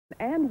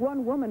And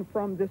one woman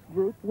from this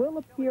group will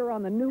appear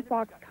on the new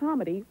Fox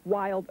comedy,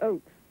 Wild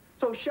Oats.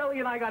 So Shelley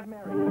and I got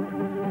married.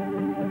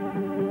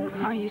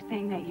 Are you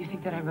saying that you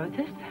think that I wrote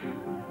this?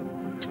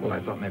 Well, I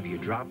thought maybe you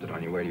dropped it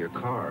on your way to your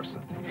car or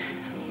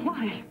something.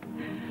 Why?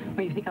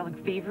 Well, you think I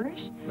look feverish?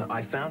 No,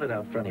 I found it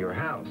out front of your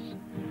house.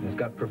 And it's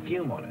got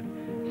perfume on it.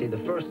 See,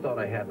 the first thought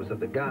I had was of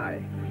the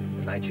guy.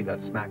 The night you got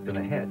smacked in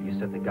the head, you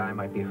said the guy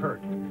might be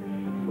hurt.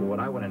 But what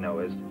I want to know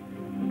is,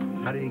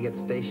 how did he get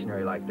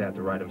stationery like that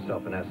to write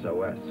himself an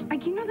SOS?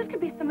 You know, this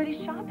could be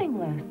somebody's shopping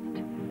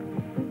list.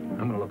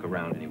 I'm going to look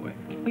around anyway.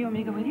 Well, you want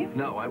me to go with you?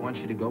 No, I want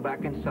you to go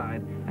back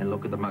inside and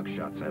look at the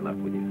mugshots I left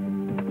with you.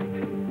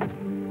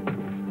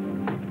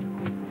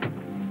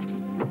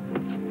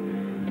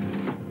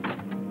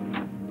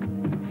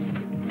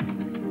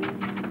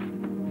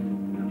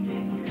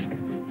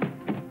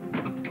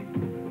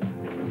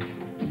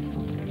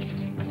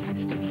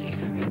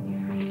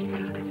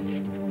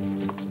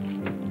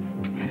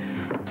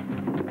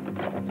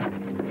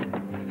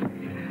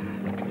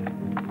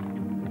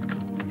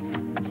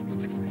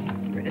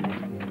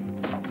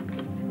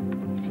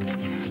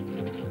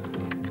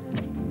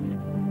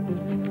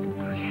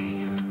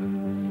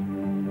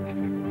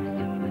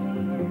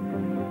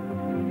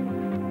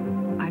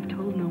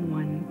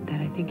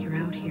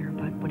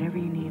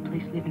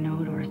 Leave a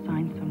note or a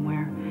sign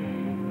somewhere,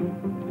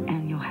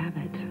 and you'll have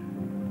it.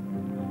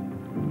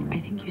 I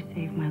think you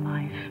saved my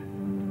life.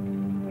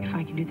 If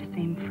I can do the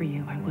same for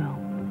you, I will.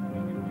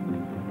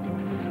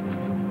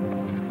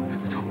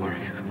 Don't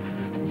worry.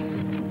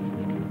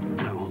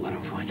 I won't let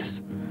him find us.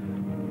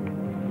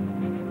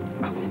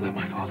 I won't let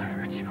my father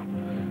hurt you.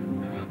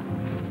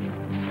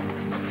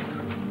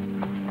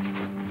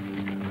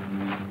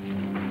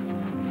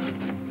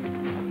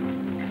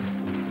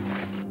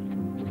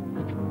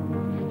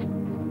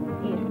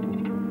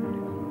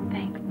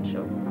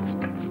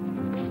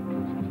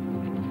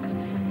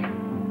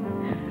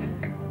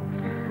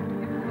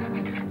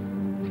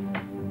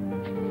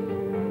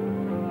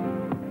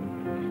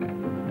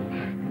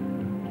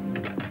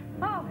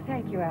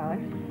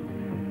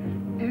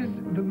 Is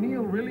the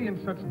meal really in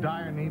such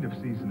dire need of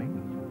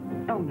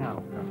seasoning? Oh,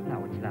 no.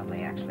 No, it's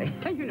lovely, actually.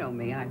 You know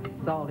me. I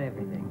salt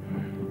everything.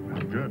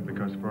 Well, good,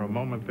 because for a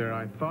moment there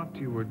I thought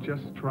you were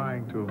just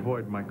trying to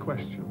avoid my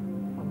question.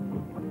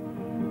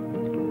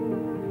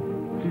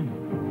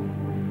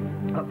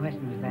 What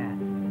question was that?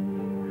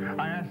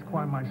 I asked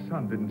why my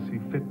son didn't see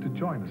fit to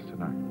join us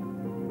tonight.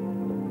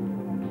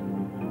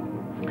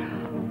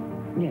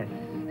 Yes.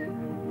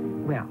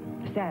 Well,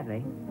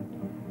 sadly,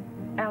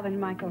 Alan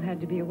Michael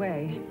had to be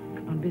away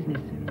on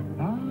business.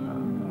 Ah,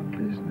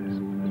 business.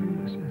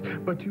 Yes.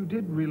 But you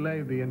did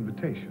relay the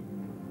invitation.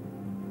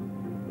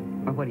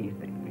 Well, what do you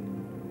think?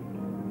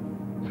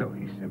 So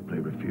he simply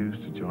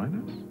refused to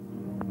join us?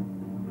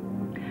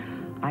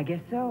 I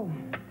guess so.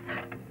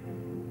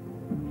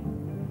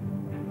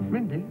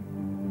 Mindy,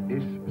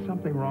 is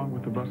something wrong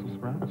with the Brussels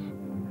sprouts?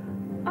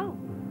 Oh,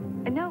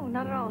 no,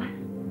 not at all.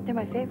 They're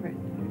my favorite.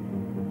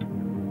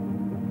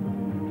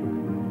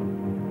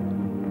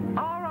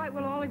 All right,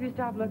 well, all of you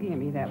stop looking at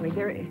me that way.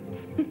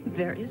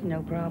 There is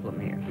no problem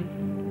here.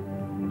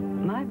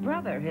 My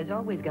brother has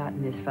always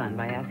gotten his fun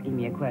by asking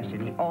me a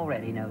question he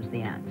already knows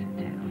the answer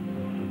to.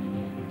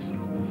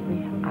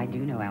 I do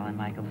know Alan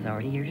Michael's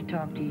already here to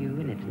talk to you,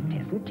 and it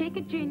doesn't take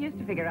a genius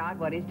to figure out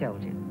what he's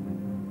told you.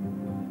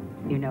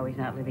 You know he's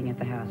not living at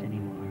the house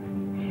anymore.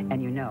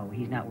 And you know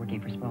he's not working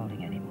for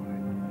Spaulding anymore.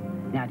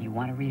 Now, do you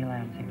want a real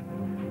answer?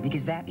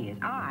 Because that is,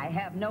 I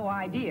have no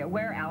idea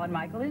where Alan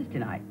Michael is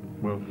tonight.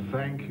 Well,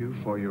 thank you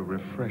for your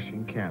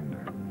refreshing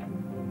candor.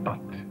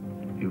 But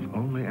you've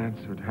only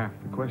answered half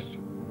the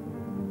question.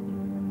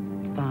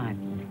 Fine.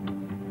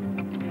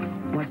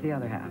 What's the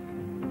other half?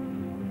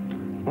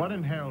 What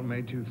in hell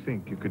made you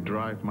think you could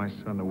drive my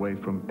son away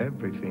from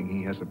everything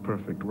he has a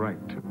perfect right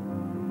to?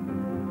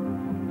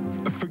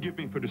 Forgive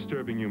me for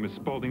disturbing you, Miss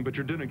Spaulding, but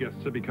your dinner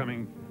guests are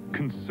becoming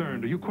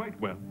concerned. Are you quite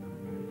well?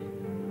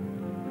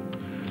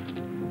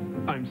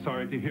 I'm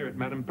sorry to hear it,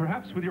 madam.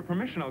 Perhaps with your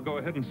permission, I'll go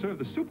ahead and serve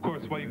the soup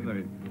course while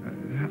you...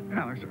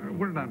 Alex,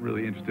 we're not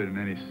really interested in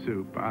any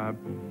soup. I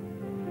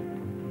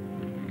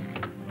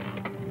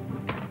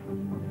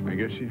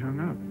guess she hung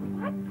up.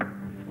 What?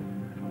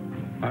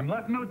 I'm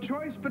left no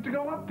choice but to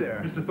go up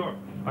there. Mr. Thorpe,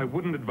 I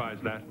wouldn't advise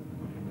that.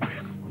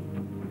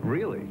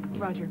 Really?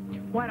 Roger,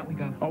 why don't we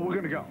go? Oh, we're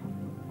going to go.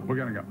 We're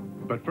going to go.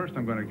 But first,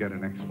 I'm going to get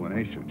an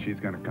explanation. She's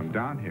going to come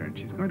down here, and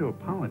she's going to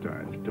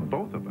apologize to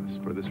both of us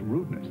for this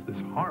rudeness, this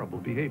horrible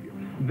behavior.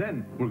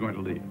 Then we're going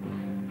to leave.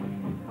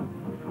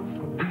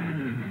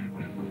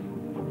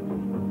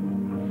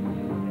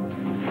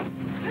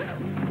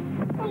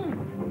 Oh,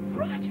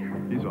 Roger!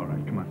 He's all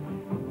right. Come on.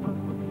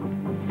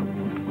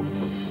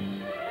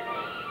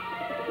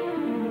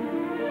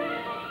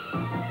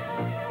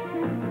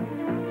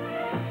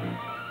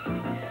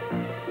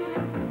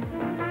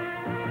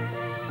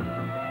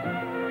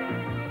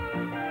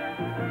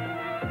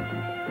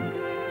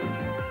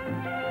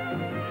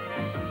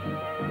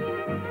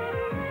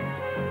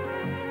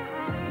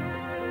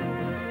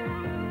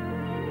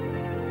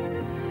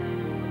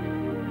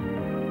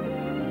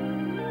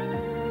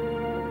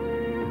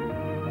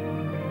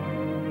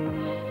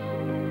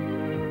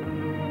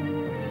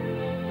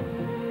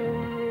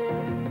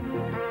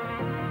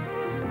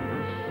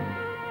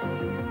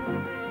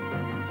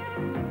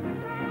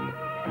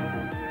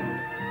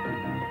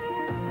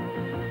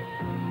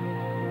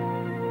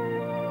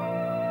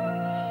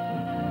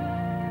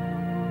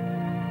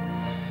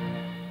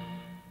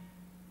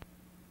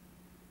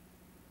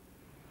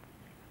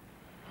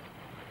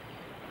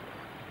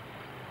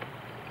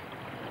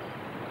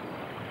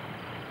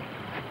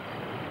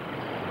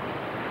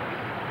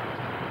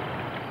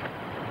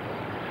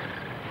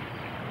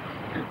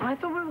 I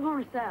thought we were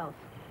going to Sal's.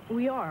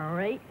 We are, all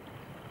right?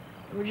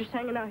 We're just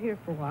hanging out here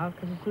for a while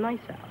because it's nice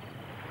out.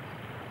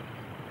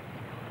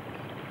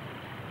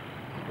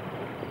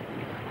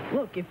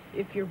 Look,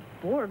 if you're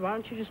bored, why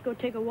don't you just go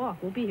take a walk?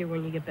 We'll be here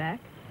when you get back.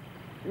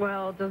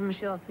 Well, doesn't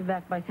Michelle have to be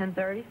back by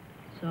 10:30?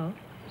 So?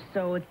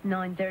 So it's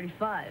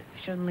 9:35. If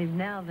she doesn't leave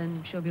now,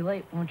 then she'll be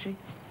late, won't she?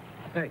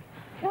 Hey.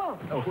 Whoa!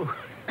 Oh,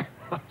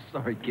 I'm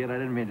sorry, kid. I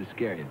didn't mean to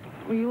scare you.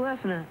 What are you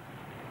laughing at?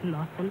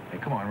 Nothing. Hey,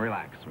 come on,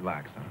 relax,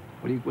 huh?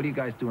 What are you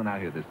guys doing out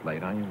here this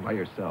late, huh? You by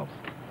yourselves?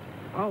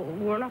 Oh,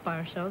 we're not by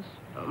ourselves.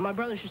 My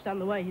brother's just down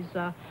the way. He's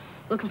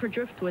looking for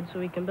driftwood so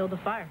he can build a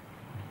fire.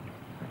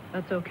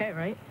 That's okay,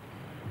 right?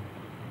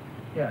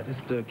 Yeah, just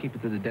keep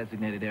it to the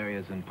designated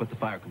areas and put the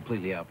fire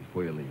completely out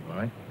before you leave, all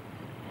right?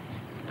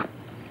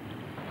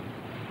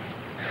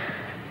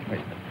 Wait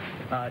a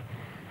minute.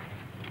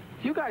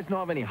 Do you guys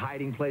know of any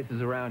hiding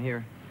places around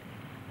here?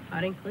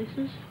 Hiding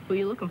places? Who are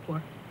you looking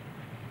for?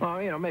 Well,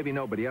 you know, maybe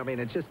nobody. I mean,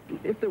 it's just,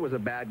 if there was a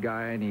bad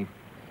guy and he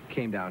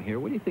came down here,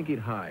 where do you think he'd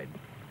hide?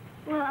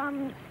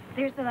 Well,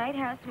 there's the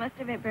lighthouse. Most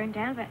of it burned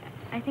down, but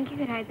I think you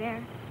could hide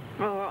there.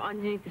 Or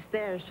underneath the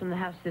stairs from the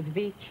house to the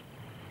beach.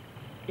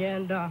 Yeah,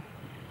 and,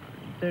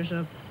 there's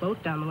a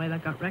boat down the way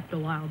that got wrecked a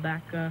while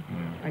back.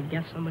 I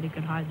guess somebody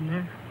could hide in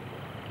there.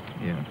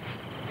 Yeah.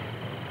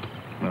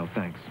 Well,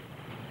 thanks.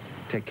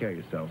 Take care of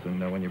yourselves, and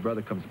when your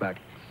brother comes back,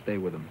 stay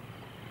with him.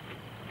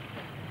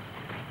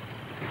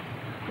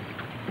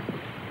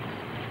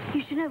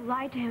 You shouldn't have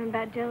lied to him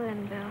about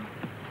Dylan, Bill.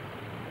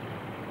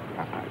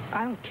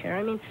 I don't care.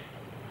 I mean,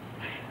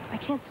 I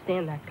can't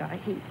stand that guy.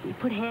 He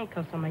put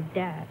handcuffs on my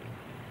dad.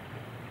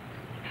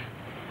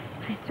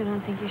 I still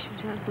don't think you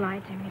should have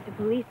lied to him. He's a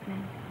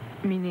policeman.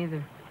 Me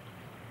neither.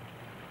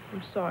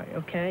 I'm sorry,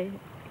 okay?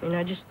 I mean,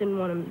 I just didn't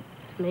want him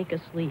to make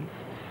us leave.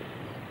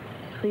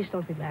 Please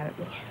don't be mad at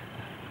me.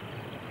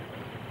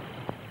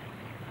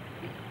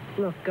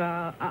 Look,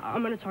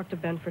 I'm going to talk to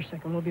Ben for a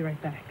second. We'll be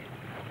right back.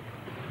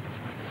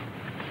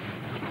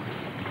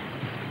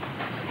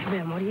 Hey,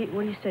 Ben, what do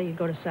you say you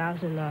go to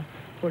Sal's and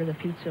order the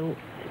pizza?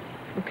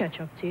 We'll catch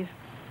up to you.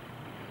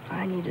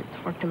 I need to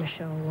talk to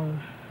Michelle alone.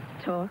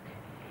 Talk?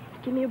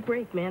 Give me a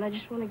break, man. I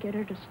just want to get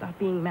her to stop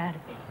being mad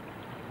at me.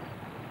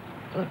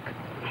 Look,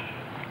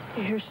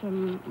 here's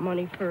some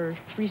money for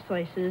 3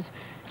 slices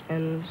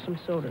and some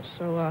sodas.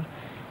 So,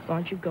 why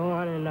don't you go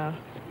on and,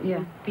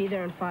 yeah, be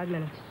there in 5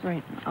 minutes.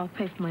 Right. I'll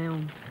pay for my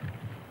own.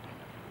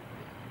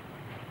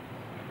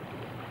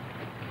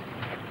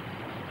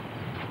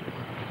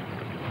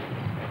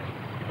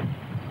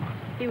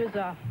 He was,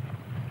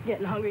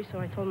 getting hungry, so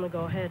I told him to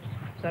go ahead.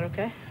 Is that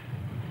okay?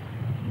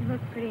 You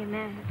look pretty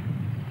mad.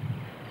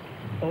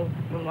 Well,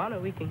 if we want to,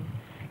 we can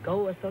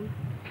go with him.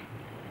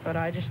 But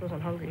I just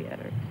wasn't hungry yet.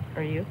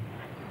 Are you?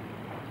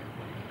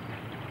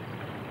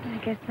 I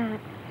guess not.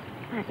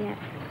 Not yet.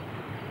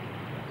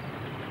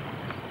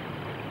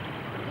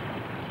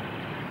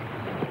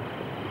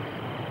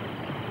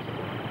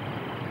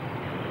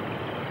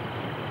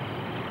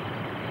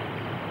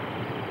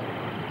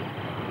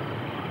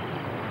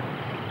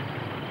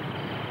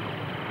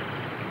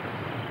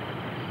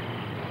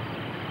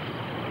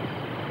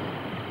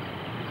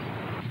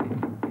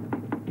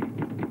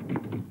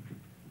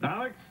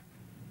 Alex?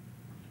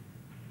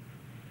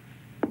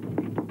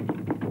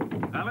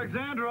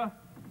 Alexandra?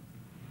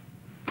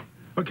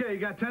 Okay, you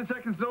got 10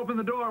 seconds to open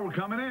the door. We're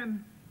coming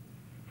in.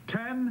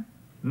 10,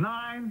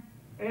 9,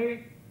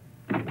 8.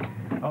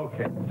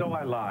 Okay, so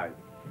I lied.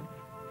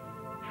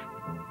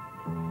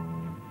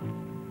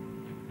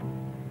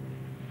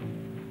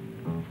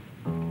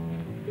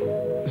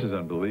 This is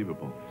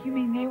unbelievable. You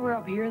mean they were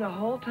up here the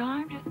whole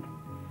time? Just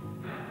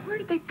where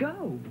did they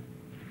go?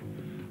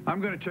 I'm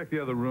going to check the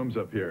other rooms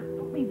up here.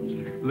 Leave me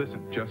here.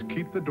 Listen, just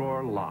keep the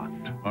door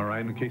locked, all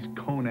right, in case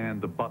Conan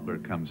the butler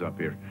comes up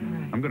here.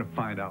 Right. I'm going to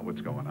find out what's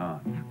going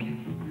on. Okay.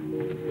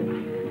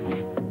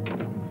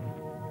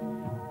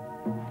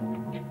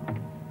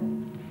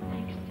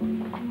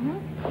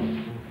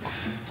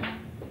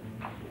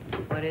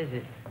 What is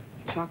it?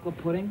 Chocolate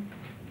pudding?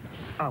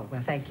 Oh,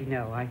 well, thank you,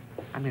 no.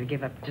 I'm going to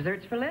give up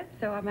desserts for Liz,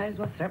 so I might as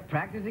well start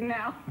practicing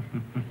now.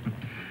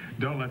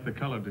 Don't let the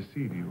color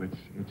deceive you.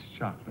 It's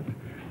chocolate.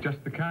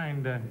 Just the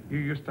kind you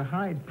used to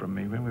hide from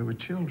me when we were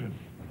children.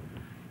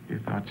 You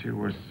thought you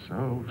were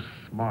so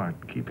smart,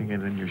 keeping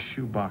it in your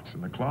shoebox in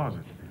the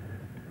closet.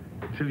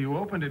 Until you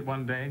opened it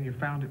one day and you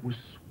found it was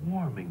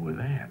swarming with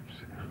ants.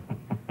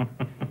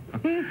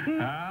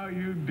 How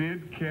you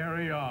did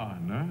carry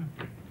on,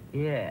 huh?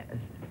 Yes.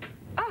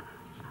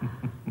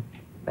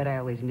 But I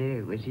always knew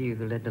it was you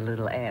who led the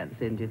little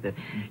ants into the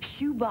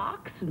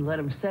shoebox and let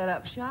them set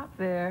up shop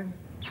there.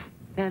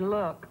 And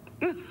look,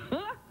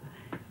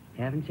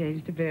 haven't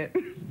changed a bit.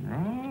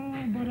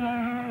 Oh, but I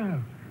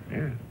have.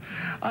 Yeah.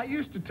 I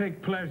used to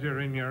take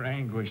pleasure in your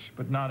anguish,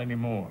 but not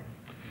anymore.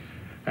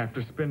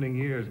 After spending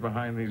years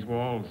behind these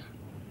walls,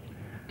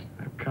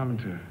 I've come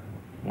to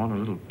want a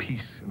little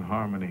peace and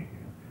harmony,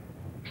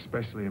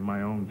 especially in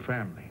my own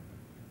family.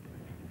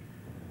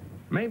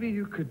 Maybe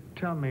you could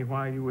tell me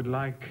why you would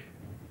like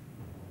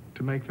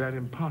to make that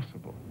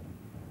impossible.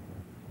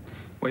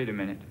 Wait a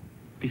minute.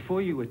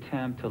 Before you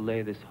attempt to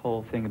lay this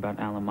whole thing about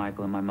Alan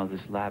Michael in my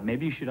mother's lap,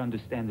 maybe you should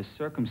understand the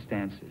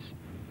circumstances.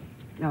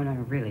 No,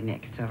 really,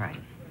 Nick, it's all right.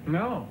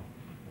 No.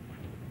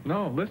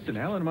 No, listen,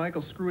 Alan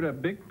Michael screwed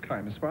up big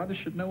time. His father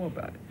should know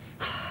about it.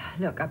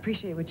 Look, I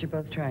appreciate what you're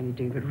both trying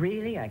to do, but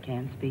really, I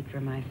can't speak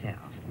for myself.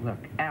 Look,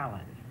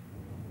 Alan,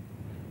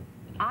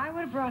 I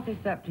would have brought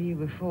this up to you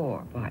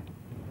before, but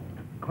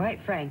quite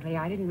frankly,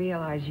 I didn't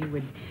realize you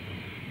would,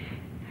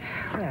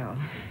 well,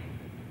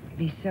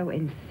 be so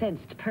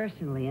incensed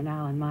personally in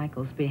Alan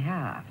Michael's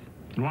behalf.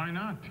 Why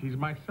not? He's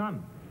my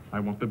son. I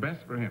want the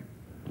best for him.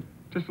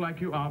 Just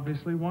like you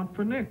obviously want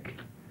for Nick.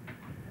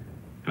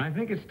 And I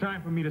think it's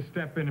time for me to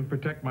step in and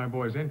protect my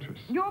boy's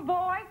interests. Your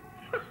boy?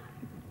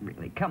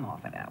 Really, come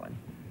off it, Alan.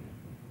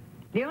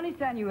 The only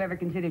son you ever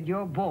considered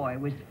your boy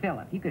was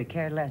Philip. You could have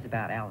cared less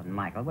about Alan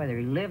Michael, whether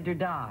he lived or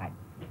died.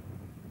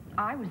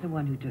 I was the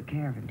one who took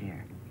care of him,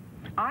 dear.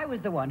 I was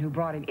the one who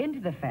brought him into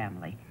the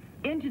family,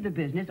 into the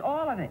business,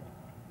 all of it.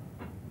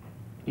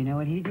 You know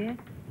what he did?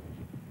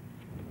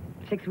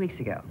 6 weeks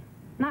ago,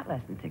 not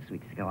less than 6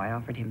 weeks ago, I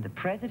offered him the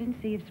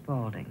presidency of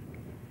Spaulding.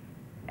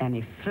 And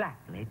he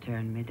flatly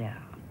turned me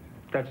down.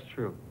 That's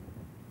true.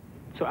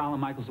 So Alan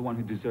Michael's the one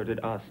who deserted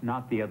us,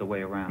 not the other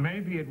way around.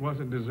 Maybe it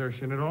wasn't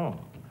desertion at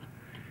all.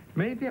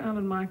 Maybe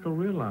Alan Michael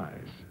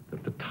realized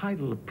that the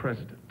title of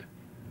president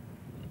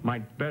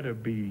might better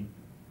be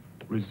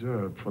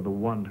reserved for the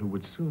one who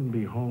would soon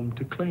be home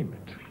to claim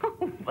it.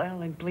 Oh,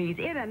 well, and please,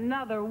 in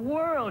another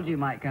world you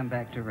might come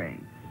back to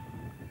reign.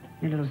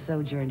 Your little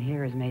sojourn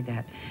here has made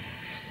that,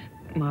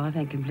 well, I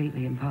think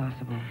completely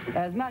impossible.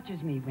 As much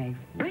as me may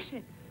wish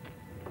it.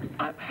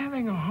 I'm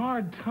having a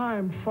hard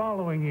time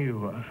following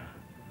you.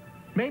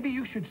 Maybe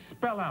you should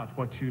spell out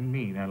what you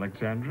mean,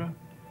 Alexandra.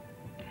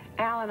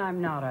 Alan, I'm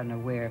not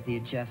unaware of the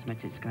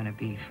adjustments it's going to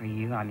be for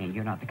you. I mean,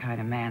 you're not the kind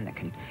of man that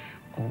can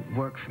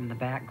work from the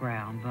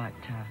background, but,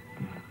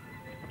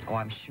 oh,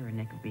 I'm sure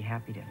Nick would be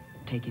happy to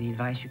take any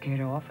advice you care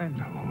to offer him.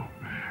 No,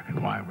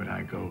 and why would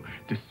I go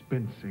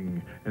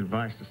dispensing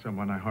advice to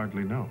someone I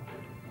hardly know?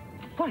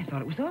 Well, I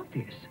thought it was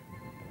obvious.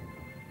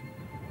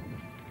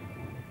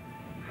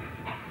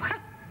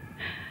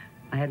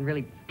 I hadn't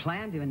really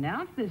planned to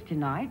announce this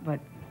tonight, but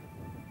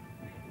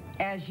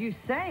as you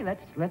say,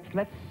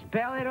 let's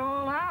spell it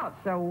all out,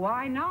 so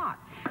why not?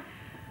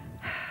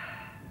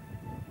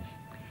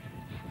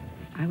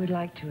 I would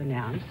like to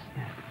announce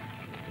that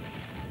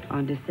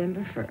on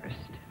December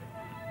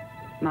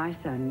 1st, my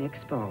son, Nick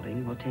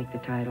Spaulding, will take the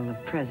title of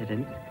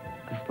President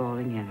of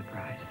Spaulding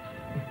Enterprise.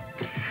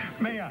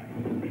 May I?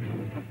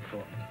 Of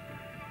course.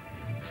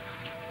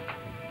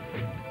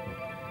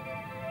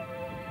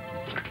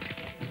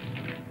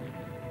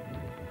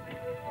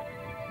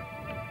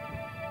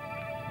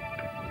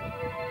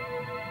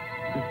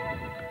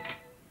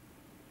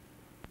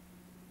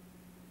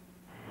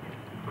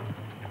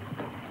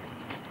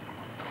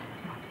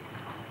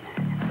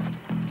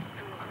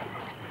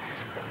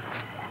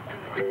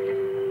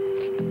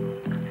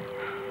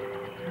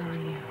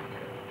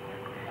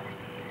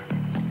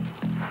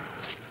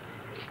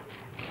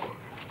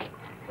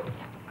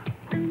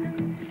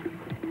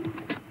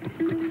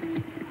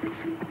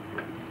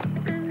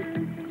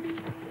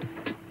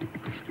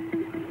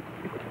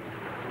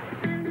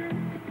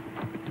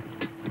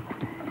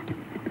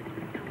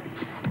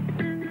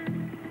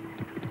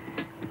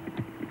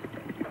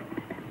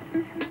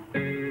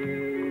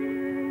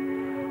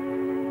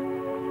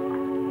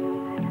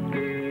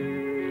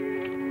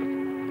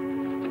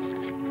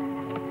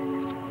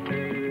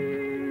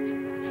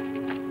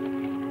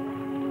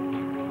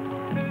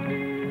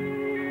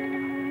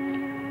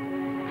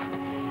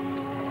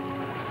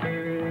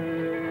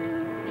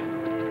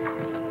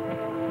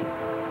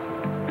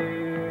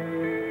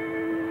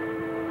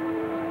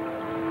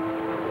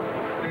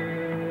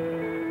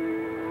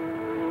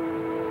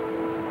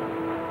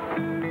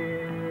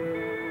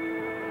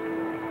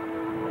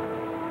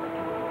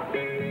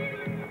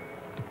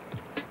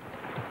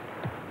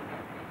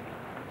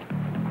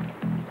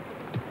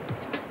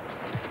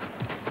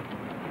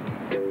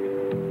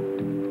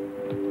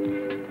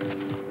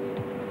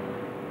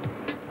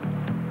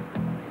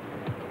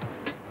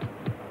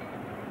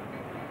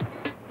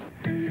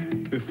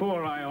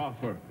 Before I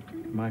offer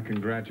my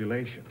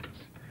congratulations,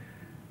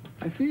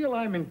 I feel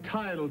I'm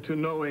entitled to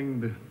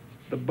knowing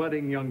the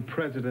budding young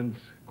president's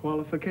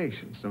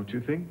qualifications, don't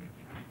you think?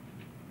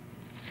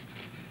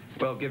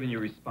 Well, given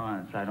your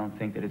response, I don't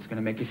think that it's going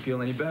to make you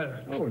feel any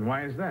better. Oh, and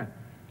why is that?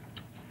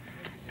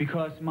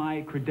 Because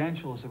my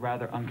credentials are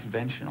rather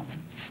unconventional.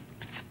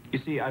 You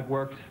see, I've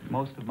worked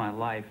most of my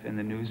life in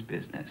the news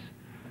business.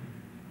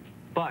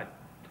 But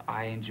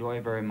I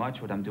enjoy very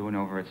much what I'm doing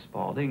over at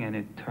Spaulding, and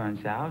it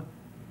turns out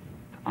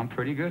I'm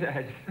pretty good at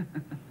it.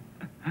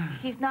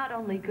 He's not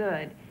only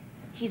good,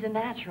 he's a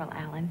natural,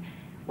 Alan.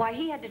 Why,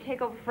 he had to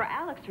take over for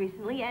Alex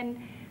recently, and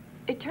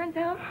it turns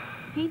out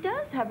he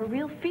does have a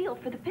real feel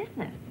for the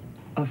business.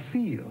 A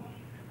feel?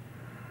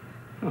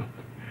 Oh.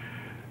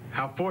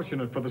 How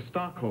fortunate for the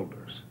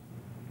stockholders.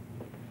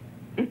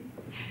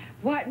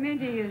 What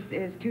Mindy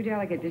is too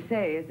delicate to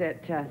say is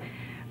that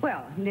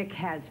Well, Nick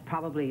has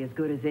probably as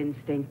good as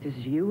instinct as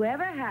you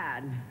ever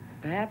had.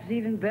 Perhaps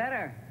even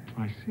better.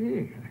 I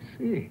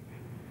see.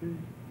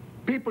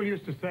 People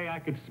used to say I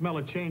could smell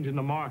a change in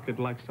the market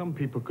like some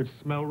people could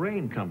smell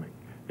rain coming.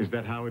 Is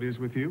that how it is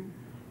with you?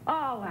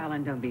 Oh,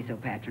 Alan, don't be so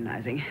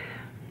patronizing.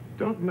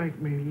 Don't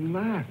make me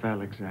laugh,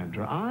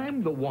 Alexandra.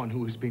 I'm the one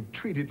who has been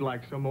treated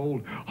like some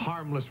old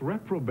harmless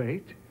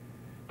reprobate.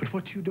 But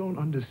what you don't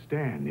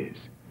understand is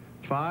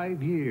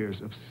 5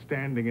 years of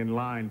standing in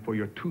line for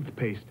your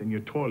toothpaste and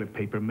your toilet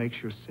paper makes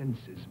your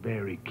senses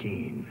very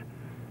keen.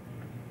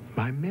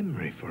 My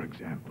memory, for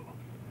example.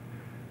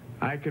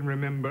 I can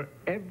remember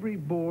every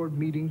board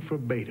meeting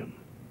verbatim.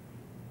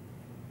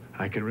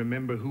 I can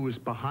remember who was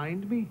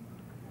behind me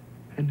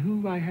and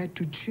who I had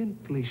to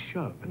gently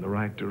shove in the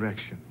right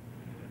direction.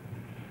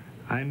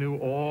 I knew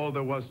all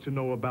there was to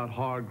know about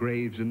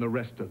Hargraves and the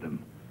rest of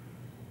them.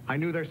 I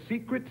knew their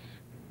secrets,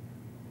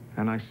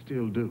 and I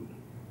still do.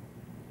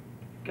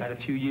 Got a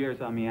few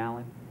years on me,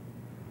 Alan.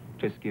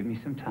 Just give me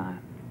some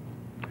time.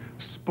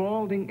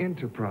 Spaulding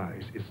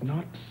Enterprise is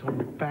not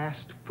some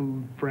fast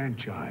food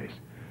franchise.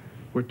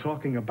 We're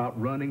talking about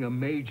running a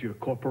major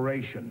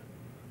corporation.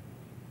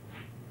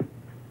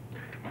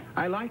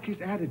 I like his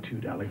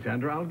attitude,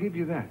 Alexandra. I'll give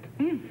you that.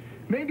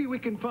 Maybe we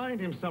can find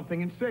him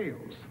something in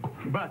sales.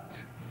 But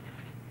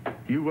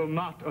you will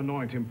not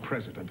anoint him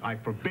president. I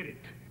forbid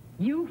it.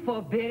 You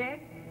forbid it?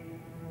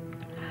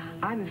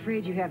 I'm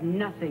afraid you have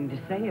nothing to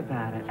say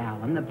about it,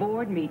 Alan. The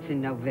board meets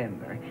in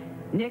November.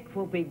 Nick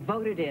will be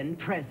voted in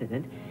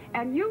president,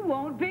 and you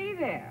won't be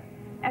there.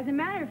 As a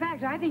matter of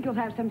fact, I think you'll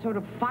have some sort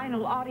of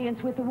final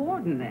audience with the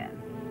warden then.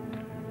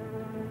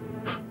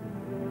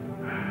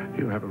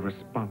 You have a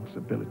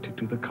responsibility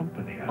to the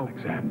company,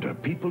 Alexander.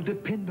 People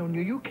depend on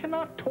you. You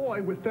cannot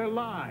toy with their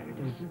lives.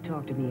 Don't you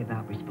talk to me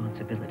about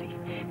responsibility.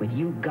 When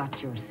you got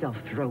yourself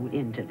thrown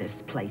into this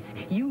place,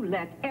 you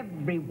let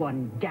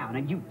everyone down,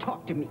 and you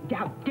talk to me.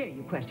 How dare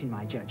you question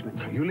my judgment?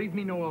 You leave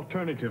me no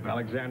alternative,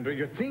 Alexander.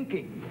 You're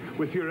thinking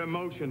with your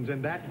emotions,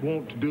 and that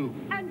won't do.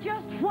 And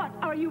just what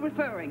are you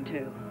referring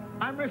to?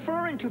 I'm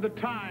referring to the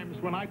times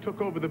when I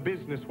took over the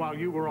business while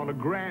you were on a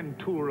grand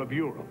tour of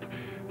Europe.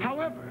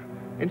 However,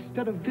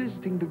 instead of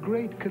visiting the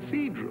great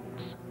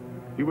cathedrals,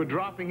 you were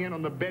dropping in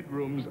on the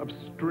bedrooms of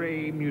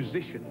stray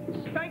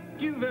musicians. Thank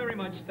you very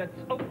much. That's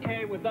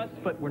okay with us,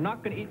 but we're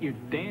not going to eat your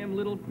damn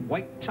little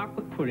white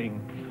chocolate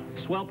pudding.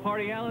 Swell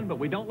party, Alan, but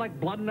we don't like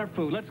blood in our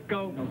food. Let's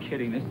go. No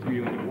kidding. This threw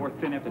you into war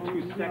thin after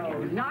 2 seconds.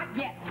 No, not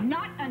yet.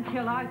 Not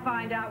until I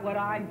find out what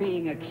I'm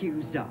being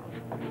accused of.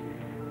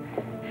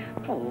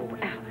 Oh,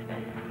 Alan.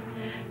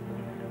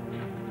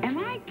 Am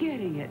I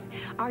getting it?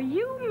 Are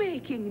you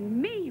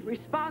making me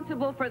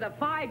responsible for the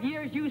 5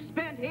 years you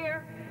spent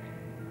here?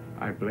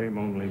 I blame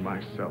only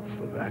myself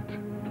for that.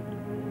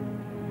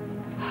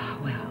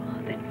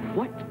 Well, then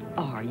what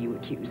are you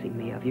accusing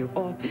me of? You're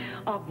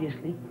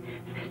obviously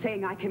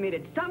saying I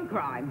committed some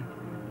crime.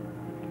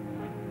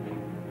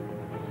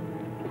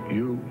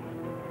 You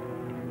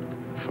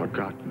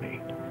forgot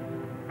me.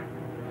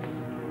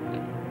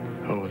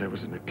 Oh, there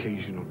was an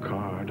occasional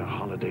card, a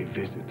holiday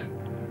visit.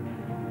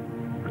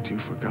 But you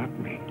forgot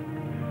me.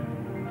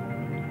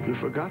 You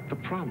forgot the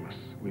promise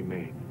we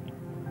made.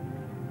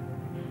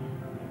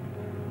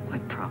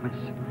 What promise?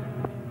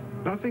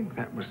 Nothing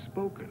that was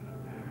spoken.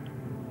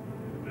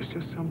 It was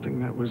just something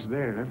that was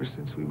there ever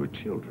since we were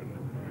children.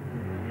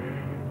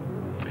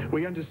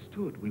 We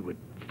understood we would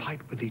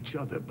fight with each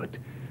other, but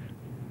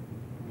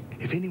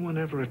if anyone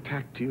ever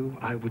attacked you,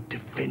 I would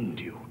defend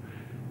you.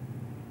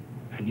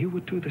 And you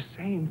would do the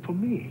same for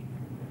me.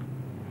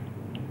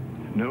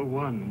 No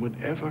one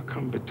would ever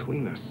come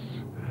between us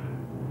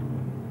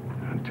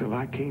until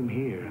I came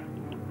here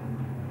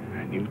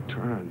and you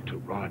turned to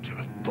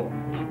Roger Thorpe.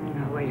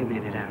 Now, wait a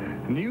minute,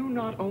 Alan. And you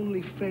not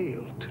only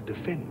failed to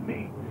defend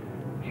me,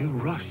 you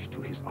rushed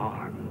to his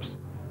arms.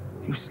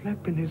 You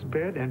slept in his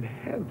bed, and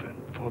heaven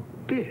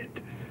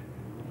forbid,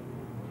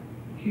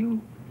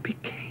 you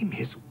became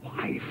his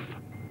wife.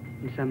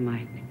 And some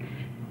might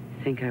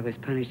think I was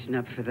punished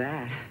enough for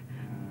that.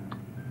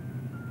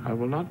 I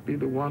will not be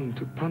the one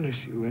to punish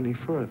you any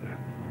further.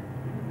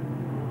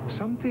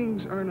 Some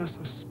things earn us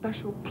a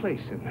special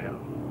place in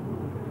hell,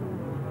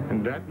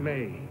 and that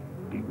may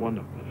be one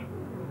of them.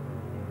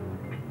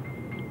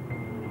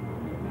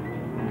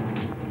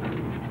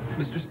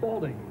 Mr.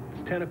 Spaulding,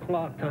 it's 10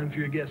 o'clock. Time for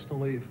your guests to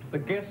leave. The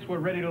guests were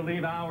ready to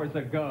leave hours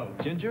ago.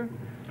 Ginger,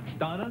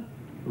 Donna,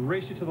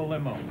 race you to the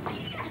limo.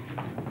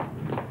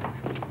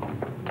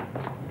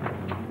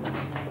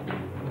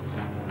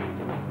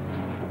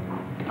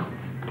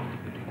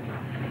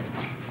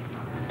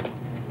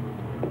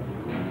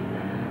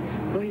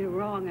 Well, you're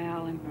wrong,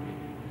 Alan.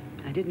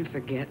 I didn't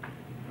forget.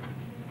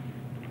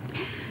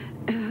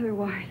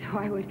 Otherwise,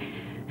 why would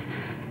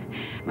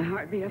my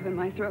heart be up in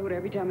my throat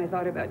every time I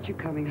thought about you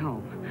coming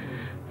home?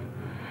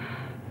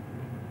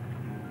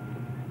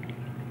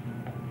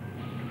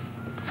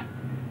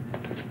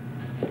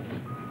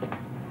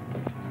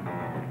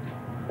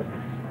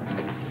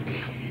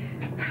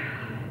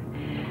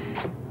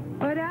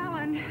 But,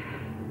 Alan,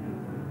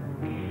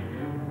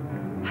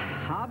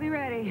 I'll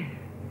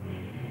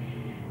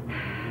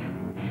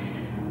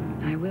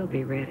I will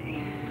be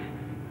ready.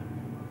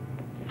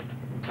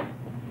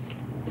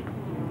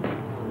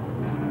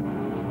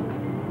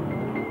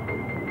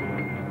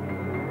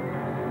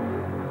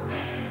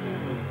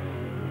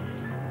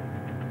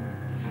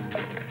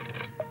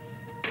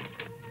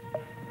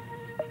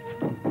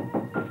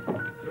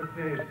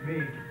 Okay, it's me.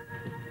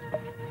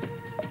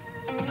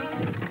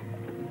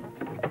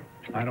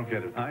 I don't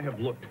get it. I have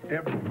looked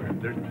everywhere.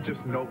 There's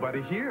just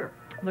nobody here.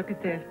 Look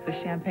at this. The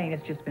champagne has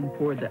just been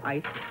poured. The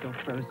ice is still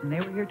frozen. They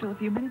were here till a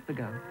few minutes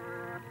ago.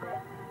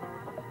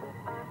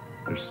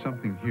 There's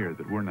something here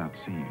that we're not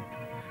seeing.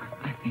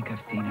 I think I've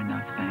seen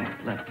enough.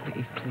 Thanks. Let's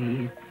leave,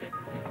 please.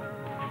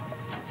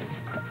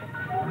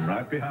 I'm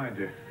right behind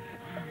you.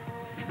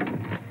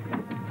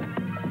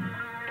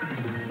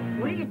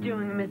 What are you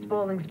doing in Miss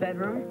Spaulding's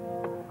bedroom?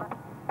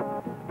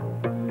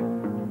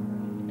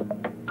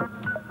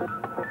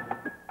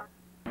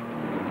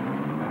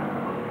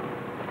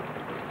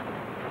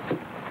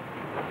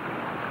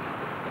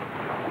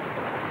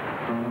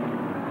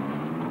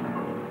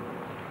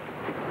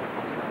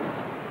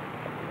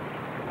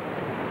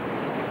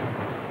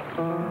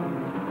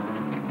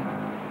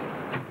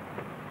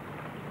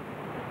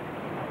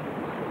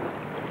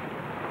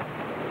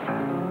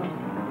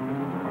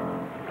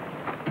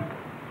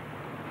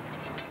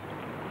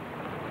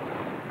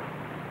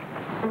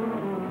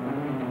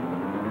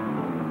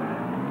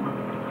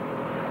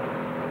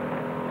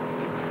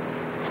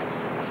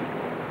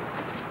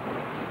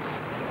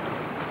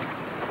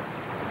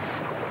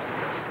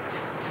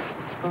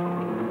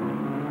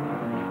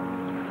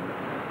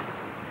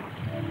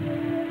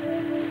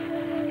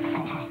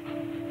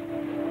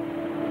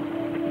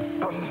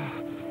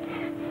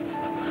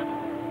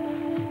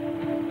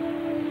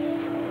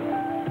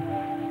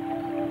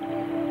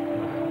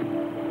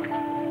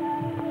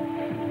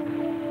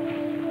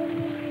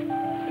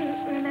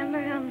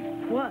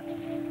 What?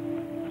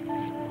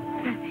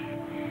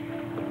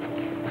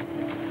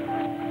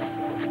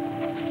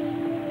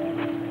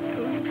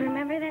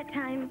 Remember that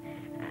time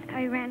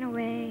I ran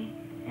away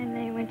and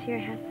I went to your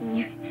house and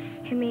you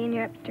hid me in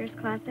your upstairs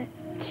closet?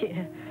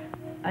 Yeah,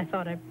 I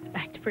thought I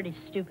acted pretty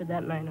stupid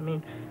that night. I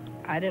mean,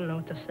 I didn't know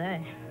what to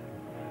say.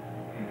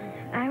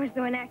 I was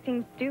the one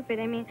acting stupid.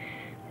 I mean,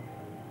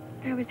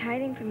 I was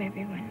hiding from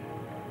everyone.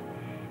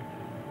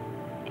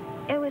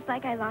 It was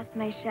like I lost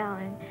my shell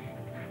and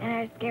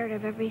I was scared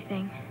of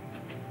everything.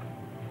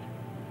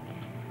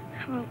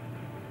 Well,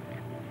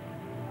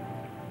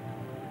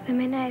 the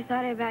minute I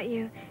thought about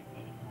you,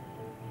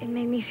 it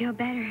made me feel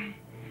better.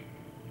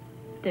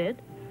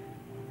 Did?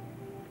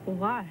 Well,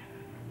 why?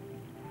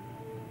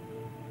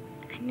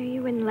 I knew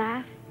you wouldn't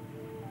laugh.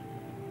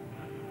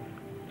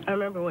 I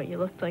remember what you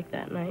looked like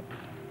that night.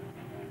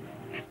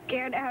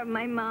 Scared out of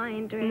my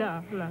mind, right?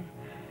 No.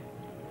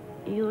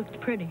 You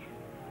looked pretty.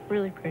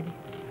 Really pretty.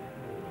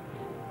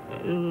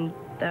 And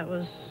that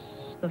was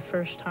the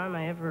first time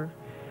I ever...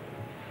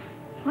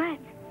 What?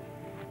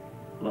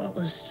 Well, it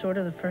was sort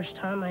of the first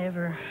time I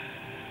ever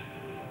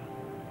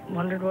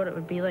wondered what it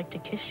would be like to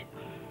kiss you.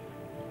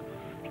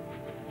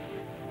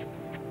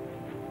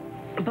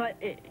 But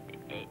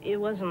it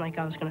wasn't like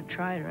I was going to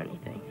try it or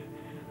anything.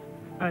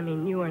 I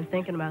mean, you weren't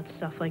thinking about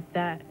stuff like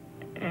that,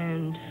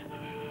 and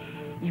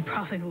you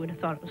probably would have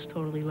thought it was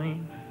totally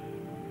lame.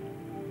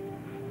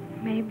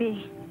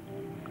 Maybe.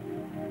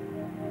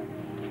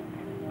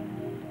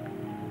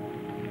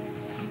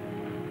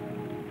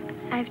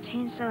 I've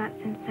changed a lot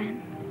since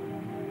then.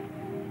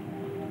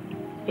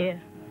 Yeah,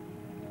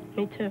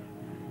 me too.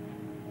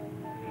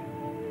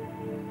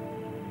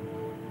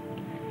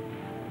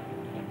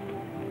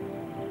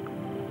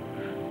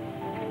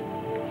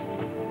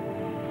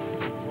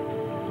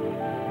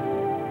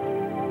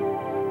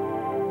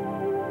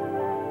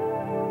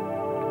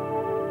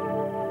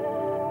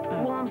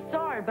 Well, I'm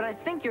sorry, but I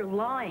think you're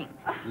lying.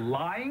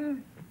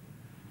 Lying?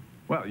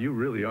 Well, you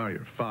really are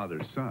your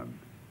father's son.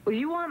 Well,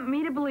 you want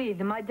me to believe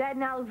that my dad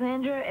and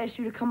Alexandra asked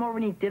you to come over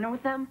and eat dinner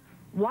with them?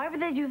 Why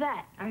would they do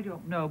that? I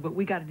don't know, but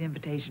we got an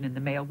invitation in the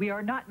mail. We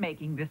are not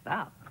making this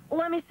up.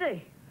 Let me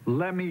see.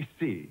 Let me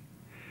see.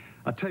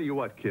 I'll tell you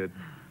what, kid.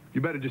 You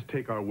better just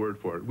take our word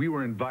for it. We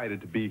were invited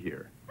to be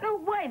here. No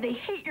way. They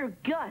hate your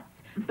guts.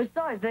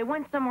 Besides, they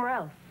went somewhere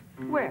else.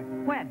 Where?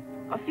 When?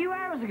 A few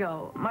hours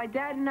ago. My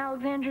dad and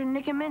Alexandra and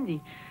Nick and Mindy.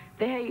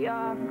 They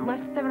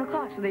left at 7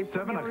 o'clock, so they...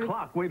 7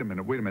 o'clock? Wait a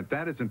minute.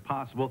 That isn't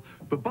possible.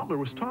 But Butler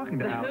was talking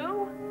to Al.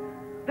 Who?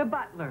 The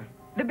butler.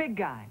 The big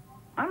guy.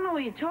 I don't know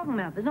what you're talking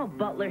about. There's no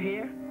butler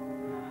here.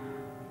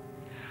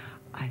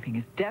 I think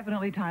it's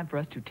definitely time for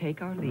us to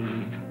take our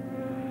leave.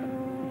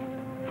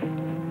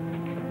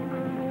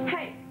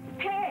 Hey!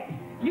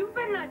 You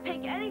better not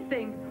take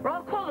anything, or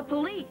I'll call the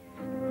police.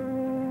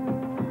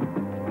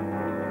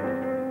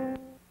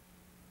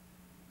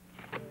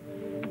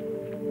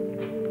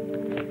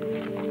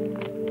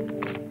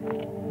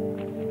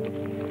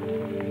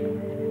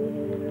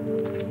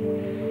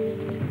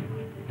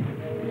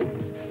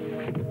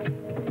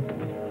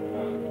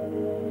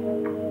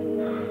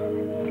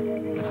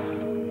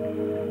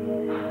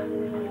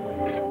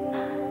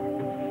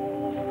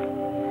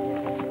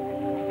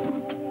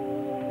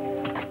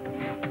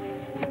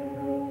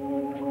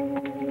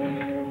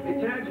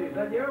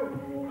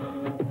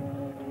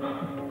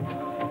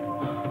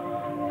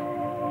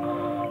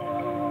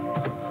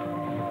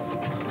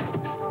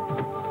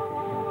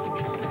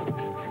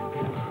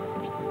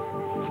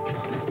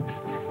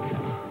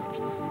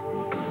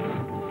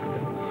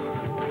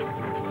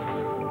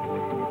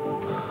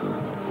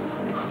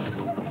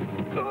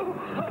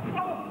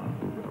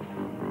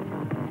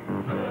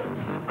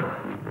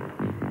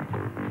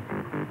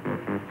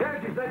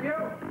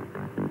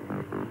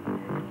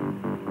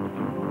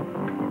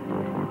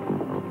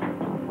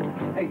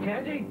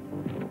 Reggie!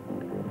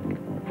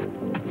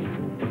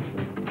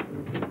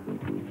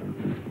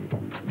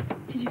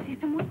 Did you see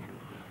someone?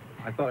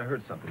 I thought I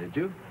heard something. Did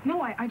you?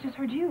 No, I just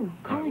heard you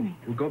calling me.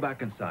 We'll go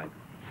back inside.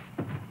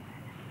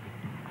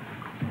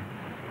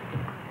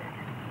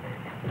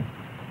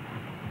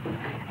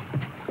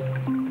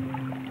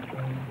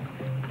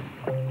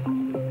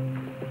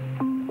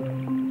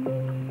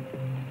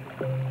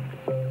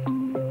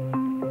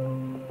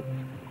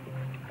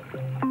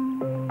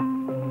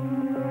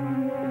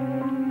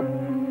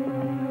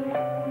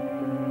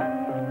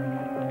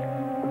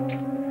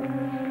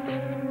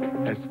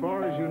 As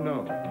far as you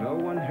know, no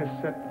one has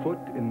set foot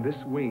in this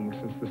wing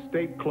since the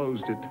state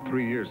closed it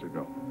 3 years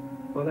ago.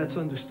 Well, that's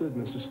understood,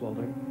 Mr.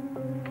 Spaulding.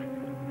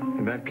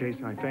 In that case,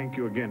 I thank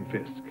you again,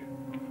 Fisk.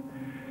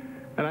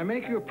 And I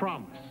make you a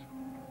promise.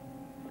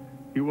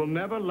 You will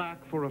never lack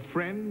for a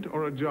friend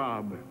or a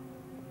job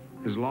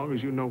as long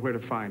as you know where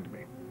to find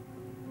me.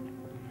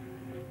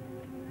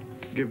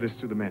 Give this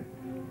to the men.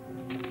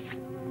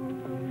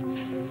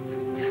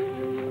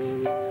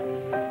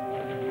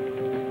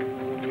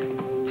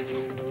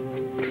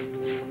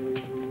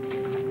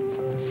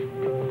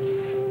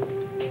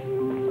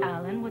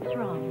 Alan, what's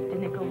wrong?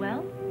 Didn't it go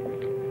well?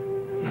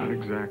 Not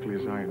exactly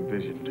as I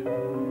envisioned.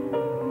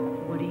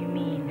 What do you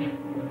mean?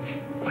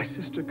 My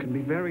sister can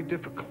be very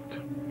difficult.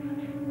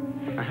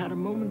 I had a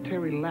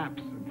momentary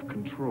lapse of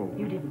control.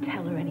 You didn't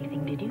tell her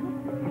anything, did you?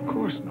 Of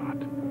course not.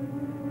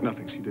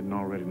 Nothing she didn't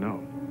already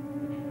know.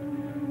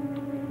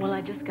 Well,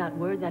 I just got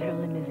word that her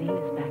limousine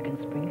is back in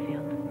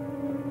Springfield.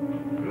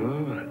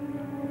 Good.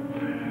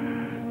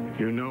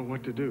 You know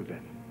what to do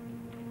then.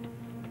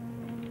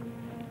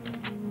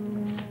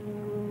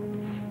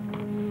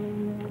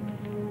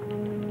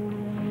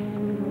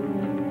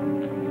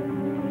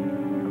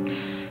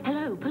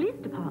 Hello, police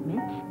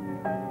department.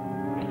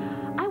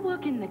 I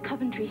work in the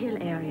Coventry Hill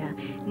area,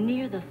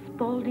 near the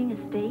Spaulding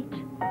estate.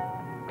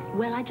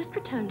 Well, I just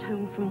returned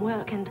home from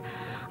work, and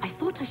I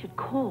thought I should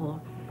call.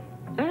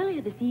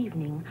 Earlier this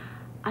evening,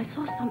 I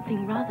saw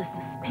something rather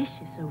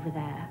suspicious over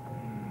there.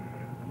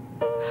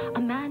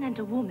 A man and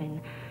a woman,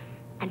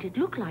 and it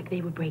looked like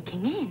they were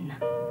breaking in.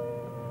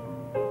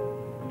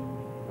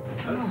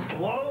 Let's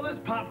blow this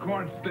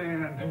popcorn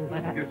stand.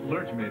 I guess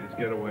Lurch made his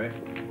getaway.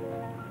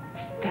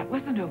 That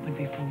wasn't open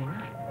before.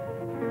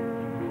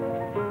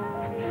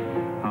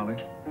 Holly,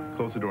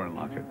 close the door and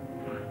lock it.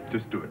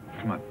 Just do it.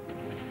 Come on.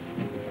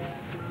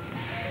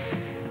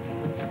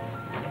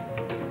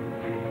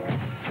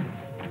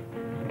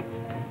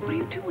 What are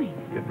you doing?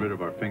 Get rid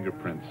of our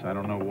fingerprints. I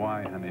don't know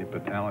why, honey,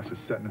 but Alex is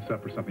setting us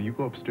up for something. You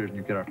go upstairs and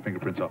you get our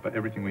fingerprints off of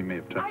everything we may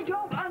have touched. I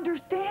don't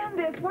understand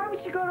this. Why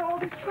would she go to all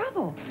this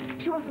trouble?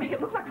 She wants to make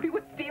it look like we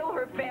would steal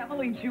her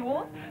family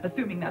jewels,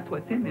 assuming that's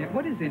what's in there.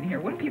 What is in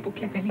here? What do people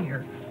keep in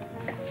here?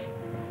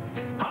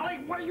 Holly,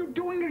 what are you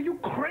doing? Are you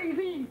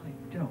crazy?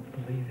 I don't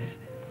believe it.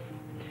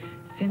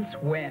 Since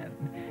when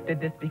did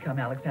this become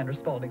Alexander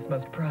Spaulding's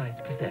most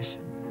prized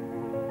possession?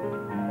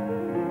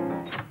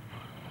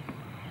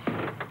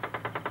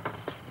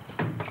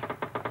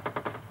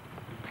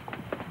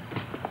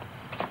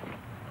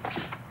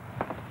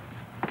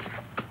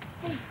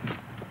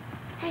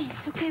 Hey,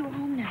 it's okay. We're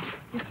home now.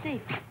 You're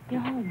safe.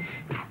 You're home.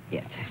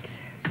 Yes.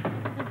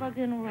 The bug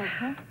didn't work,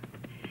 huh?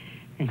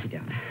 Thank you,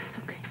 Donna.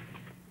 Okay.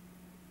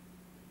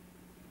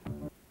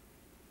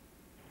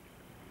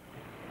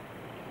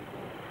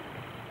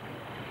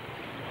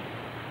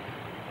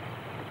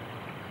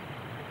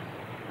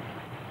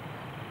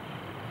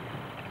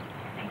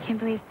 I can't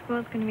believe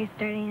school's going to be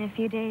starting in a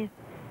few days.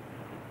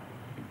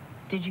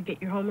 Did you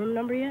get your homeroom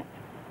number yet?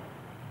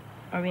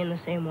 Are we in the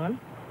same one?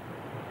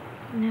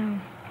 No.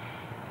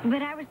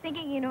 But I was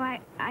thinking, you know, I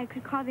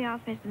could call the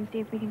office and see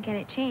if we can get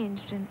it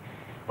changed,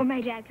 or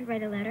my dad could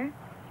write a letter.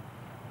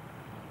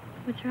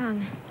 What's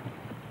wrong?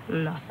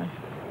 Nothing.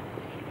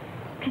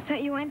 I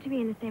thought you wanted to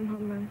be in the same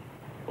homeroom.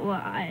 Well,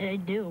 I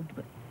do,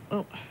 but,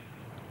 well,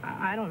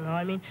 I don't know.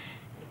 I mean,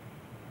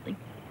 like,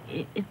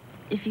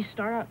 if you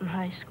start out in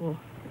high school,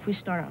 if we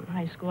start out in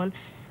high school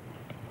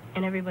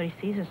and everybody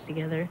sees us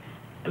together,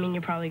 I mean,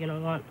 you're probably going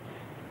to want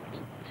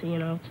to, you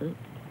know, to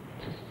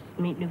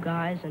meet new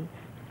guys, and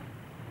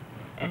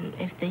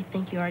if they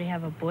think you already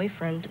have a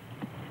boyfriend...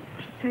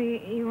 So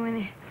you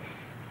want to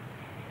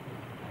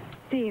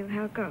see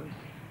how it goes?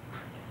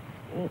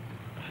 Well,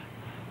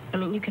 I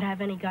mean, you can have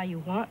any guy you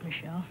want,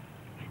 Michelle.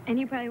 And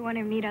you probably want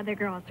to meet other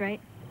girls, right?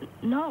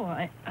 No,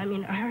 I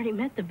mean, I already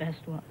met the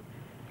best one.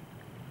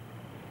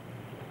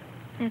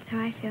 That's how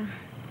I feel.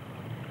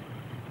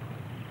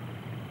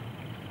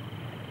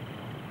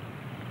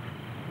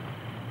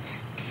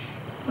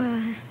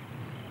 Well,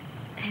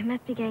 it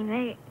must be getting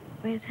late.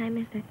 What time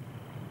is it?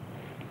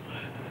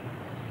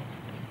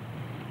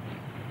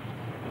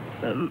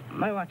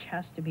 My watch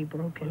has to be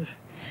broken.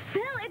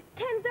 Phil, it's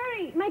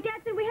 10:30. My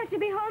dad said we have to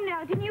be home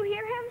now. Didn't you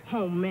hear him?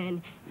 Oh,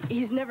 man.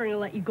 He's never going to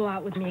let you go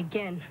out with me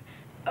again.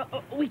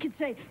 We could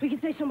say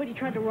somebody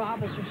tried to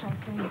rob us or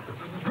something.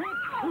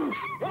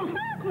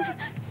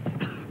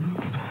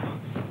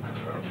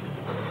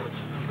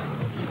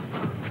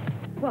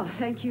 Well,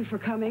 thank you for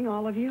coming,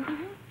 all of you.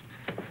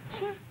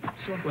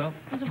 you. Well,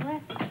 It was a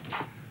blessing.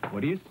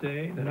 what do you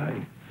say that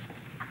I,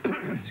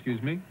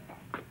 excuse me,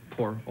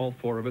 pour all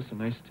four of us a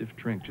nice stiff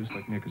drink, just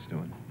like Nick is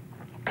doing?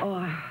 Oh,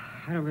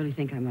 I don't really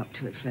think I'm up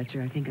to it,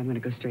 Fletcher. I think I'm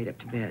going to go straight up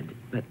to bed.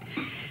 But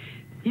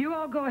you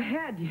all go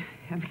ahead.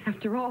 I mean,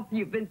 after all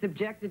you've been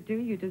subjected to,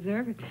 you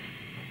deserve it.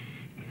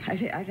 I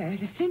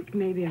think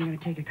maybe I'm going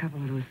to take a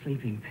couple of those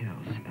sleeping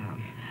pills.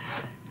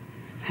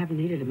 Haven't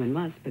needed them in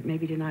months, but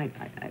maybe tonight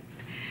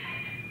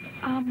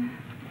How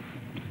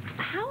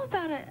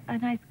about a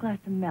nice glass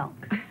of milk?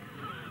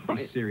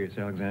 Be serious,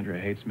 Alexandra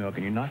hates milk,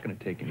 and you're not going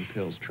to take any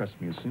pills. Trust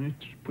me, as soon as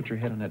you put your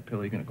head on that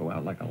pillow, you're going to go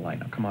out like a light.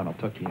 Now, come on, I'll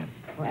tuck you in.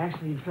 Well,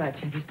 actually, Fletch,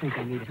 I just think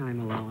I need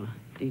time alone.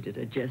 I need to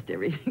digest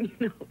everything.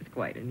 You know, it's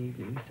quite an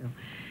evening, so...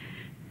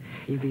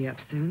 You be up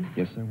soon?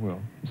 Yes, I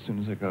will. As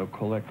soon as I go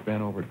collect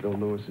Ben over at Bill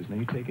Lewis's. Now,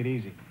 you take it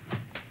easy.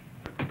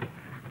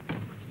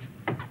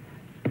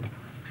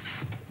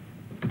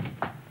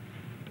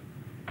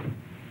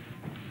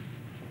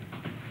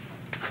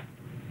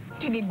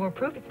 Do you need more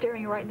proof? It's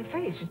staring you right in the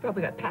face. She's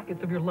probably got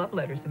packets of your love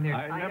letters in there.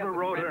 I never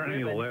wrote her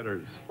any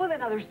letters. Well,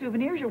 then other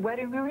souvenirs, your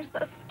wedding rings.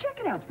 Check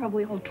it out. It's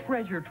probably a whole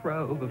treasure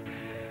trove of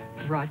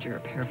Roger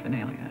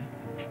paraphernalia.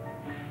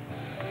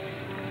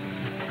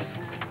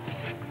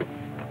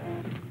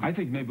 I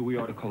think maybe we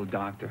ought to call a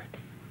doctor.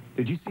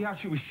 Did you see how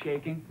she was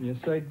shaking? Yes,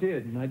 I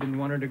did, and I didn't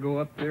want her to go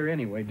up there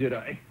anyway, did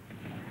I?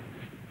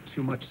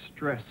 Too much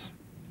stress.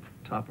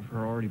 Top of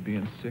her already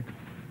being sick.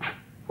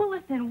 Well,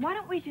 listen, why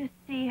don't we just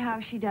see how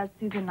she does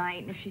through the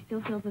night, and if she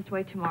still feels this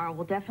way tomorrow,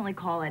 we'll definitely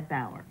call Ed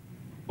Bauer.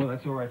 Well,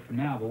 that's all right for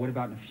now, but what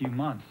about in a few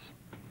months?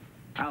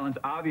 Alan's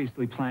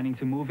obviously planning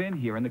to move in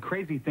here, and the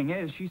crazy thing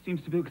is, she seems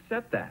to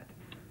accept that.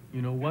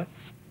 You know what?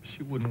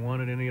 She wouldn't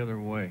want it any other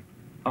way.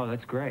 Oh,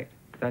 that's great.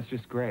 That's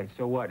just great.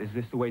 So what, is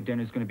this the way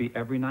dinner's going to be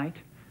every night?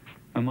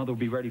 My mother will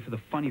be ready for the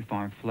funny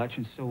farm, Fletch,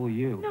 and so will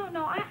you.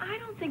 No, I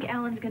don't think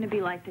Alan's going to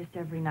be like this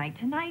every night.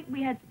 Tonight,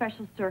 we had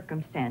special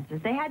circumstances.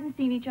 They hadn't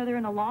seen each other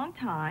in a long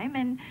time,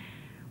 and,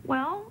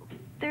 well,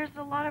 there's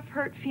a lot of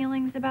hurt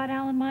feelings about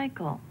Alan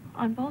Michael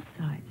on both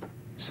sides.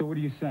 So what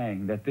are you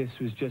saying, that this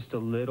was just a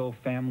little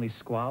family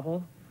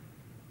squabble?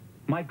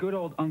 My good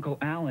old Uncle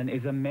Alan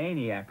is a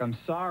maniac. I'm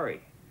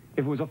sorry.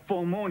 If it was a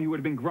full moon, he would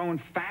have been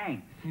growing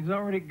fangs. He's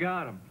already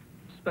got them.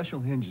 Special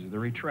hinges. They're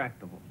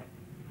retractable.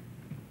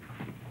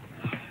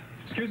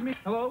 Excuse me?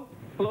 Hello?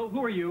 Hello?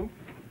 Who are you?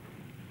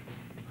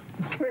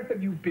 Where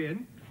have you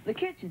been? The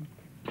kitchen.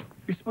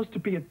 You're supposed to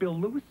be at Bill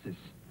Lewis's.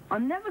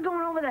 I'm never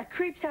going over that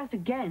creep's house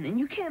again, and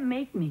you can't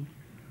make me.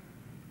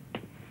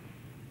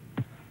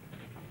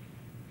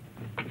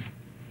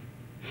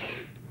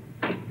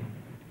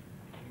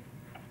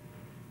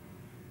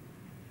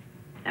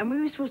 And we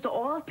were supposed to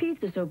all have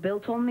pizza, so Bill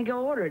told me to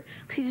go order it.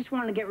 Because he just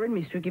wanted to get rid of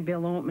me so he could be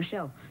alone with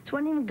Michelle. So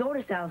I didn't even go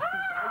to Sal's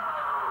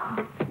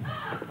pizza.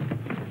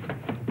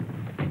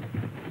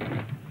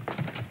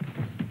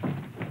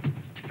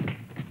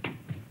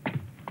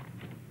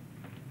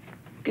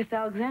 Guess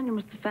Alexander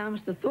must have found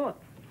Mr. Thorpe.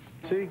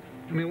 See?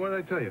 I mean, what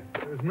did I tell you?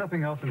 There's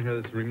nothing else in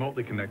here that's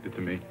remotely connected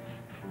to me.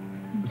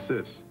 What's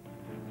this?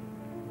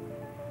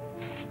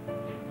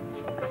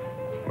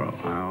 Well,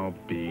 I'll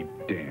be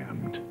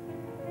damned.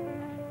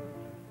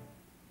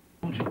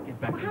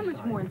 Well, how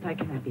much more inside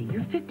can I be?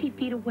 You're 50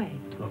 feet away.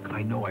 Look,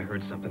 I know I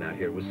heard something out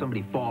here. It was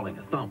somebody falling,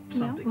 a thump,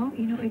 something. No, well,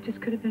 you know, it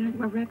just could have been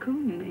a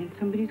raccoon in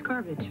somebody's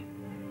garbage.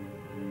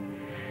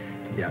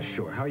 Yeah,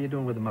 sure. How are you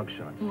doing with the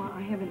mugshots? Well,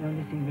 I haven't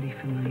noticed anybody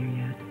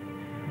familiar yet.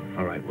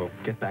 All right, well,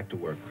 get back to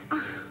work.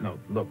 No,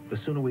 look, the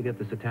sooner we get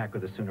this attacker,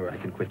 the sooner I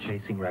can quit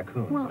chasing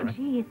raccoons. Well, all right?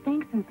 gee,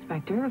 thanks,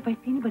 Inspector. If I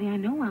see anybody I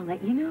know, I'll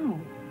let you know.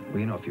 Well,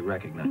 you know, if you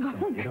recognize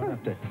them, you don't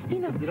have to.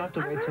 You don't have to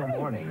wait till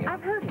morning.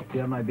 I've heard it. Do you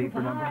have my beeper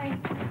number?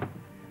 Bye.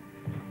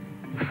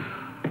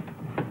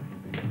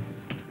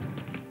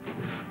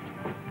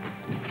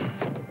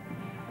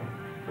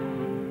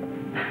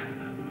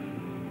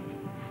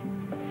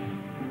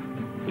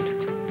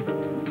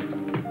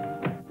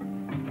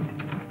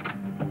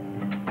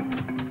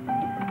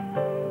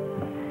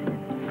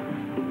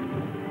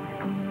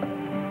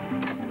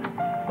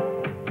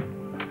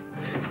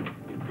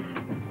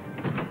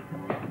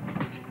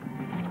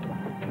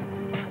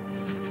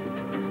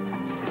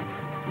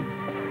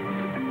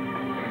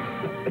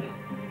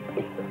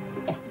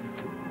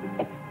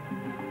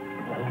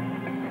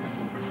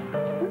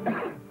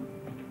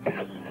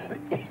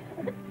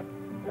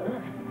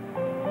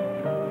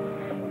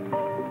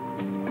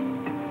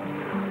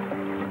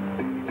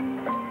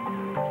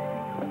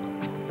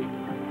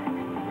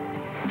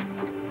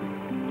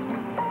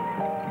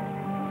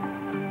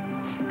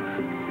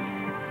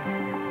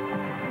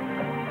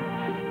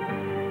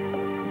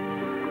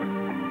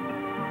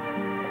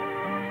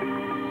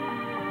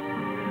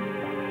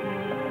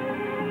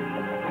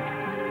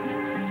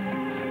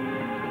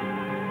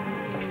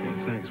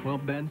 Well,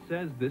 Ben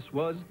says this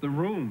was the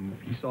room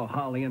he saw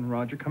Holly and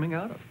Roger coming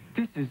out of.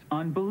 This is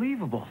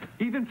unbelievable,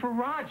 even for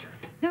Roger.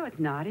 No, it's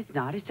not. It's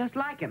not. It's just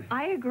like him.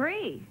 I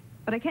agree.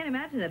 But I can't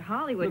imagine that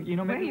Hollywood Look, you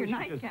know, wear maybe your we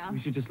nightgown.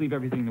 should just leave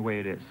everything the way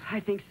it is. I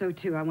think so,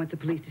 too. I want the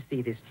police to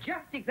see this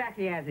just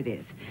exactly as it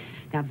is.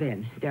 Now,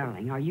 Ben,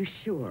 darling, are you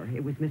sure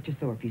it was Mr.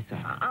 Thorpe you saw?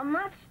 I'm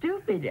not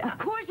stupid. Of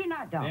course you're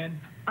not, Doc. Ben?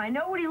 I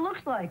know what he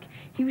looks like.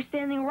 He was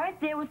standing right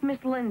there with Miss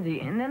Lindsay,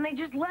 and then they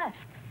just left.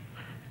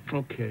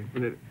 Okay,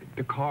 but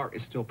the car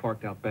is still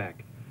parked out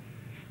back.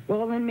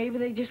 Well, then maybe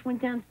they just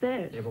went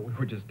downstairs. Yeah, but we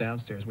were just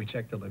downstairs. We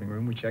checked the living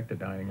room. We checked the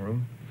dining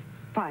room.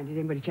 Fine. Did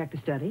anybody check the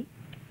study?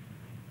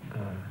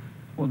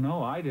 Well,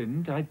 no, I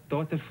didn't. I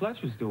thought that Fletch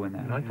was doing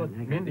that. And I thought,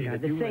 Mindy,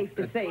 that The you safe,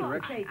 went the safe,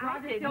 that the safe.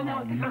 I still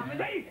know it's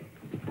Safe!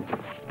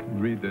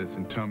 Read this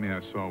and tell me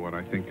I saw what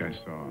I think I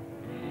saw.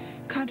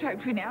 Contract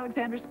between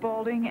Alexander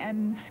Spaulding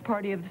and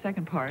party of the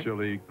second part.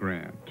 Chili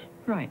Grant.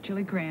 Right,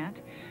 Julie Grant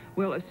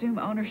will assume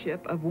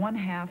ownership of one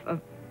half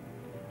of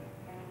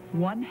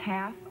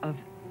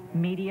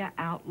media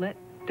outlet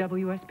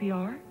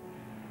WSPR.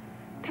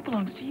 That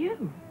belongs to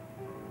you.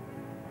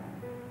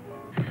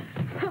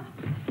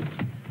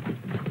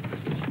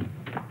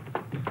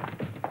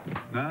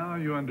 Now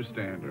you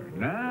understand her.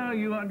 Now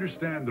you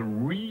understand the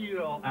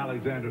real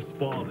Alexander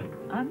Spaulding.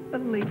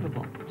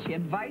 Unbelievable. She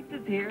invites us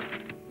here.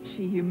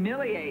 She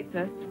humiliates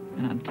us.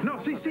 And on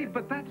No, see,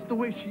 but that's the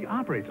way she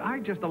operates. I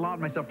just allowed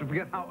myself to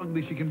forget how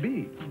ugly she can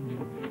be.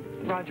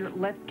 Roger,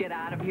 let's get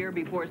out of here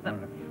before some...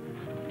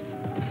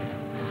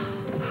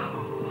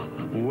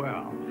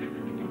 Well,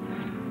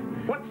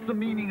 what's the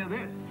meaning of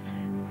this?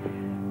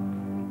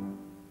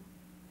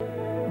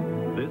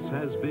 This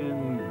has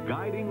been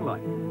Guiding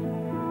Light.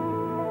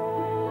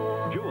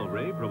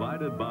 Jewelry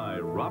provided by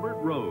Robert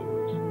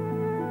Rose.